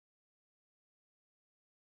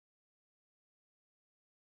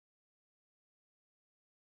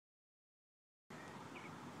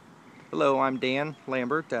Hello, I'm Dan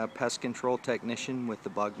Lambert, pest control technician with the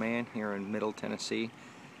Bugman here in Middle Tennessee,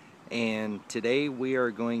 and today we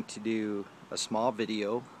are going to do a small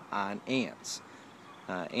video on ants.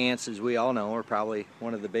 Ants, as we all know, are probably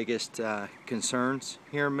one of the biggest concerns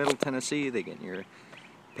here in Middle Tennessee. They get in your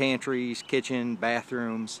pantries, kitchen,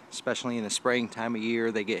 bathrooms, especially in the spring time of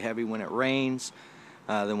year. They get heavy when it rains.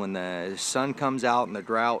 Then when the sun comes out and the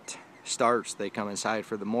drought starts, they come inside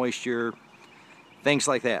for the moisture. Things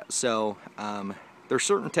like that. So there's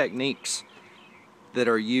certain techniques that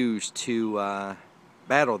are used to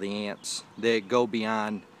battle the ants that go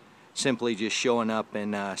beyond simply just showing up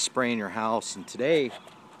and spraying your house. And today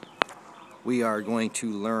we are going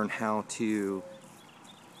to learn how to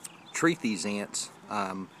treat these ants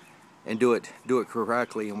and do it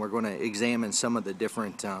correctly. And we're going to examine some of the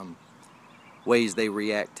different ways they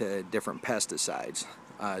react to different pesticides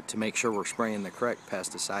to make sure we're spraying the correct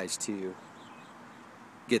pesticides to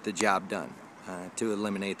get the job done, to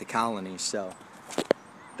eliminate the colonies. So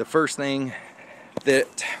the first thing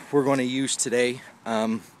that we're going to use today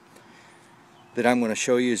that I'm going to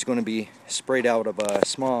show you is going to be sprayed out of a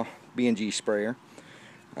small B&G sprayer.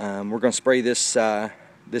 We're going to spray this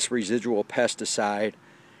residual pesticide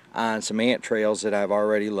on some ant trails that I've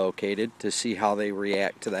already located to see how they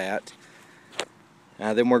react to that.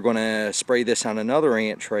 Then we're going to spray this on another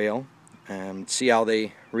ant trail, see how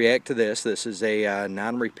they react to this. This is a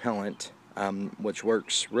non-repellent, which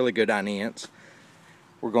works really good on ants.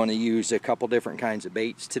 We're going to use a couple different kinds of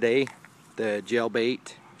baits today, the gel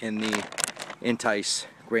bait and the Entice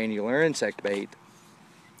granular insect bait.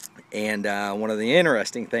 And one of the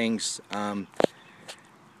interesting things to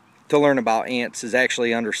learn about ants is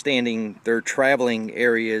actually understanding their traveling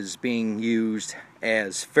areas being used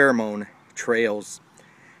as pheromone trails.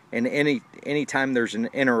 And any time there's an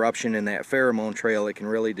interruption in that pheromone trail, it can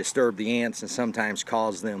really disturb the ants and sometimes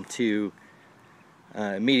cause them to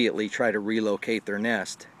immediately try to relocate their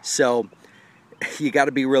nest. So you got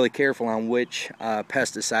to be really careful on which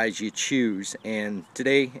pesticides you choose. And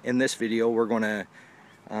today in this video we're going to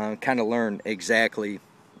kind of learn exactly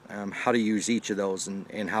how to use each of those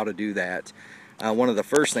and how to do that. One of the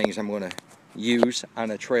first things I'm going to use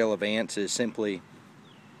on a trail of ants is simply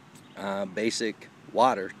basic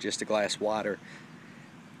water, just a glass of water.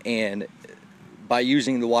 And by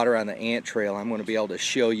using the water on the ant trail, I'm going to be able to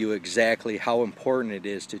show you exactly how important it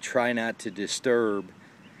is to try not to disturb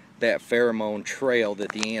that pheromone trail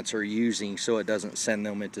that the ants are using, so it doesn't send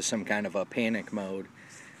them into some kind of a panic mode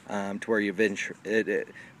to where you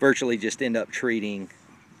virtually just end up treating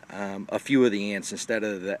a few of the ants instead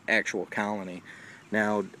of the actual colony.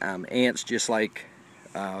 Now ants, just like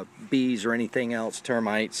bees or anything else,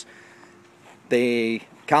 termites, they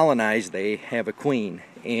colonize, they have a queen.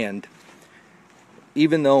 And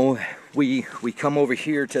even though we come over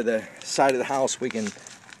here to the side of the house, we can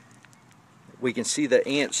see the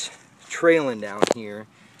ants trailing down here.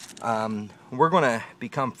 We're going to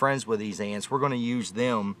become friends with these ants. We're going to use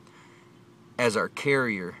them as our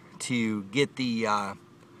carrier to get the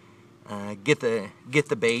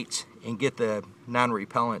baits and get the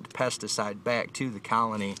non-repellent pesticide back to the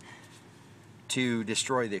colony to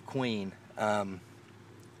destroy the queen.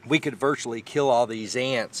 We could virtually kill all these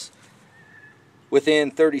ants within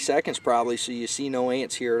 30 seconds probably, so you see no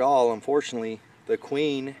ants here at all. Unfortunately, the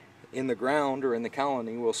queen in the ground or in the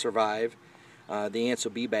colony will survive. The ants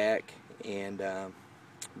will be back and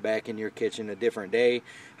back in your kitchen a different day.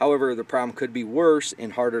 However, the problem could be worse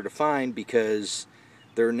and harder to find because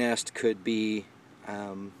their nest could be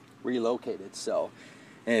relocated. So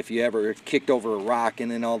if you ever kicked over a rock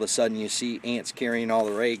and then all of a sudden you see ants carrying all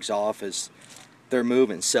their eggs off as they're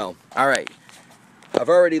moving. So, alright, I've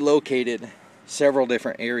already located several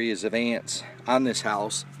different areas of ants on this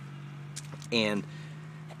house, and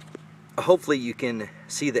hopefully you can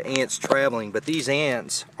see the ants traveling, but these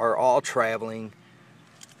ants are all traveling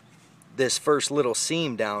this first little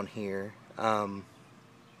seam down here.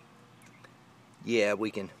 Yeah,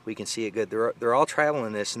 we can see it good. They're all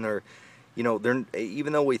traveling this, and they're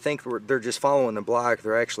even though we think they're just following the block,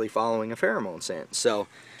 they're actually following a pheromone scent. So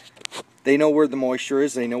they know where the moisture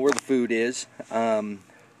is, they know where the food is.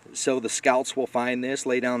 So the scouts will find this,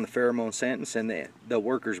 lay down the pheromone scent, and send the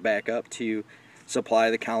workers back up to supply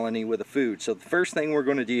the colony with the food. So the first thing we're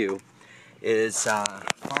going to do is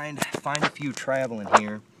find a few traveling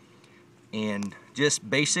here, and just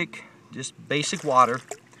basic water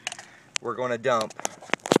we're going to dump.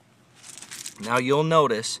 Now you'll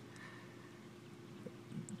notice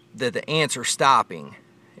that the ants are stopping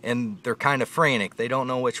and they're kind of frantic. They don't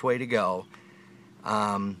know which way to go.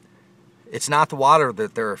 It's not the water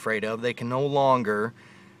that they're afraid of. They can no longer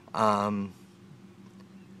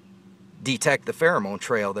detect the pheromone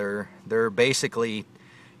trail. They're basically,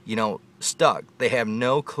 you know, stuck. They have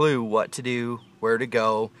no clue what to do, where to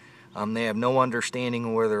go. They have no understanding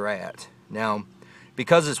of where they're at. Now,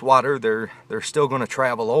 because it's water, they're still going to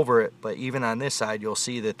travel over it, but even on this side, you'll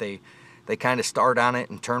see that they kind of start on it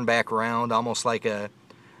and turn back around, almost like a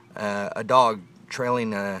dog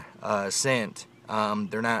trailing a scent.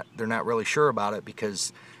 They're not really sure about it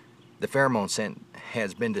because the pheromone scent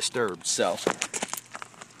has been disturbed. So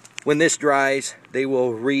when this dries, they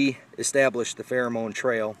will re-establish the pheromone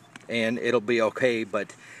trail and it'll be okay,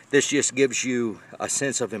 but this just gives you a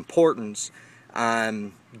sense of importance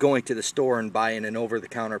on going to the store and buying an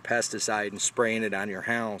over-the-counter pesticide and spraying it on your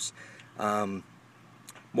house.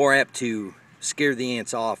 More apt to scare the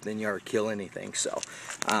ants off than you are kill anything. So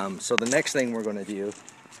the next thing we're going to do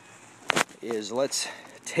is let's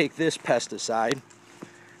take this pesticide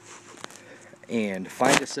and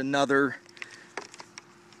find us another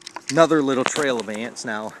little trail of ants.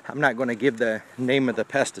 Now, I'm not going to give the name of the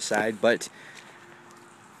pesticide, but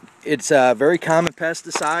it's a very common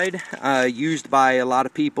pesticide used by a lot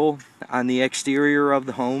of people on the exterior of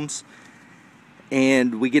the homes,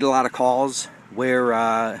 and we get a lot of calls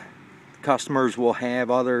where customers will have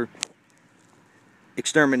other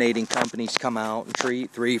exterminating companies come out and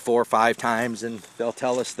treat 3, 4, 5 times, and they'll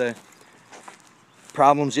tell us the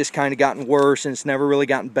problem's just kind of gotten worse and it's never really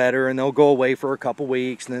gotten better, and they'll go away for a couple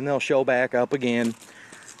weeks and then they'll show back up again.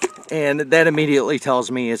 And that immediately tells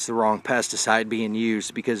me it's the wrong pesticide being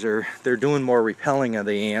used, because they're doing more repelling of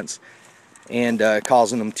the ants and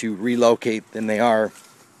causing them to relocate than they are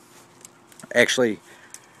actually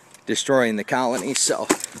destroying the colony. So,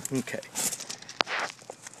 okay.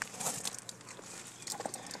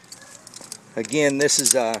 Again, this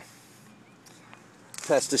is a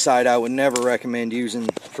pesticide I would never recommend using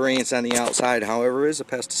for ants on the outside. However, it is a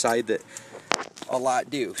pesticide that a lot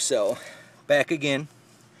do. So, back again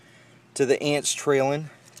to the ants trailing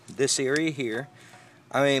this area here.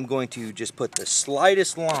 I am going to just put the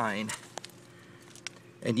slightest line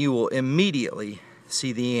and you will immediately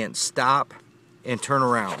see the ants stop and turn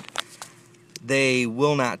around. They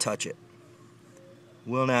will not touch it.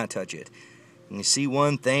 Will not touch it. And you see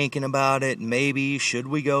one thinking about it. Maybe, should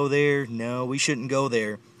we go there? No, we shouldn't go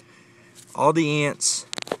there. All the ants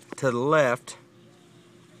to the left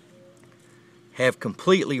have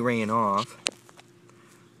completely ran off.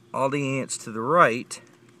 All the ants to the right,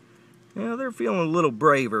 you know, they're feeling a little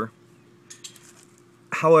braver.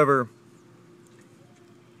 However,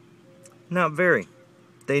 not very.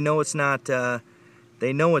 They know it's not.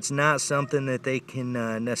 They know it's not something that they can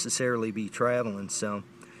necessarily be traveling. So,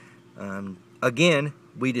 again,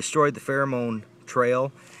 we destroyed the pheromone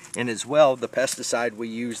trail, and as well, the pesticide we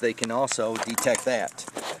use, they can also detect that.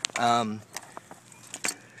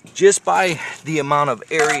 Just by the amount of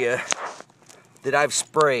area that I've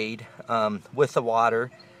sprayed with the water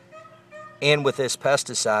and with this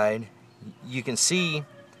pesticide, you can see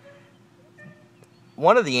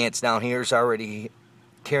one of the ants down here is already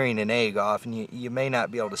carrying an egg off, and you may not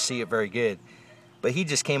be able to see it very good, but he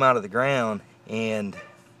just came out of the ground, and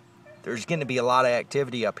there's going to be a lot of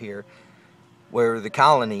activity up here where the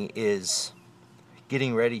colony is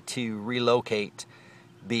getting ready to relocate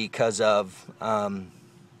because of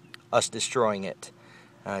us destroying it.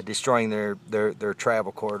 Destroying their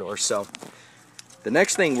travel corridor. So the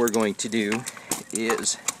next thing we're going to do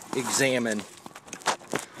is examine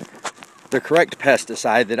the correct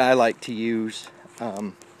pesticide that I like to use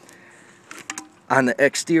on the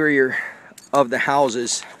exterior of the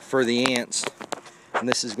houses for the ants. And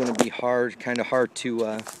this is going to be kind of hard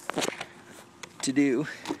to do.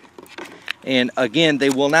 And again,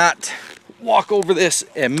 they will not walk over this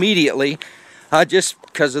immediately, just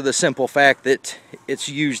because of the simple fact that it's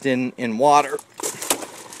used in water.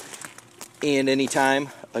 And anytime,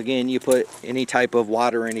 again, you put any type of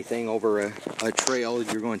water or anything over a trail,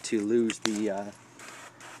 you're going to lose the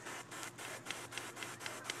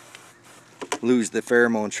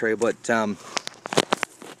pheromone trail. But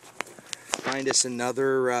find us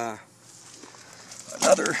another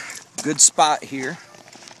good spot here,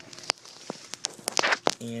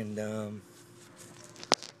 and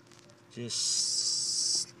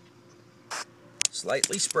just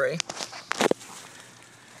slightly spray.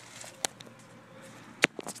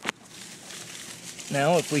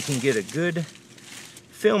 Now, if we can get a good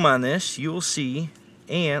film on this, you will see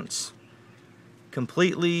ants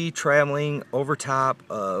completely traveling over top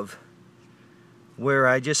of where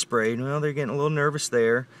I just sprayed. Well, they're getting a little nervous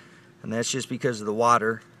there, and that's just because of the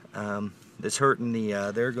water that's hurting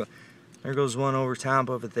the, there goes one over top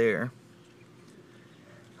of it there.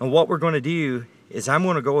 And what we're going to do is I'm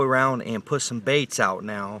going to go around and put some baits out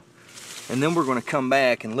now And then we're going to come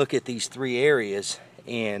back and look at these 3 areas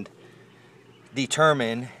and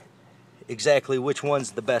determine exactly which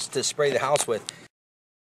one's the best to spray the house with.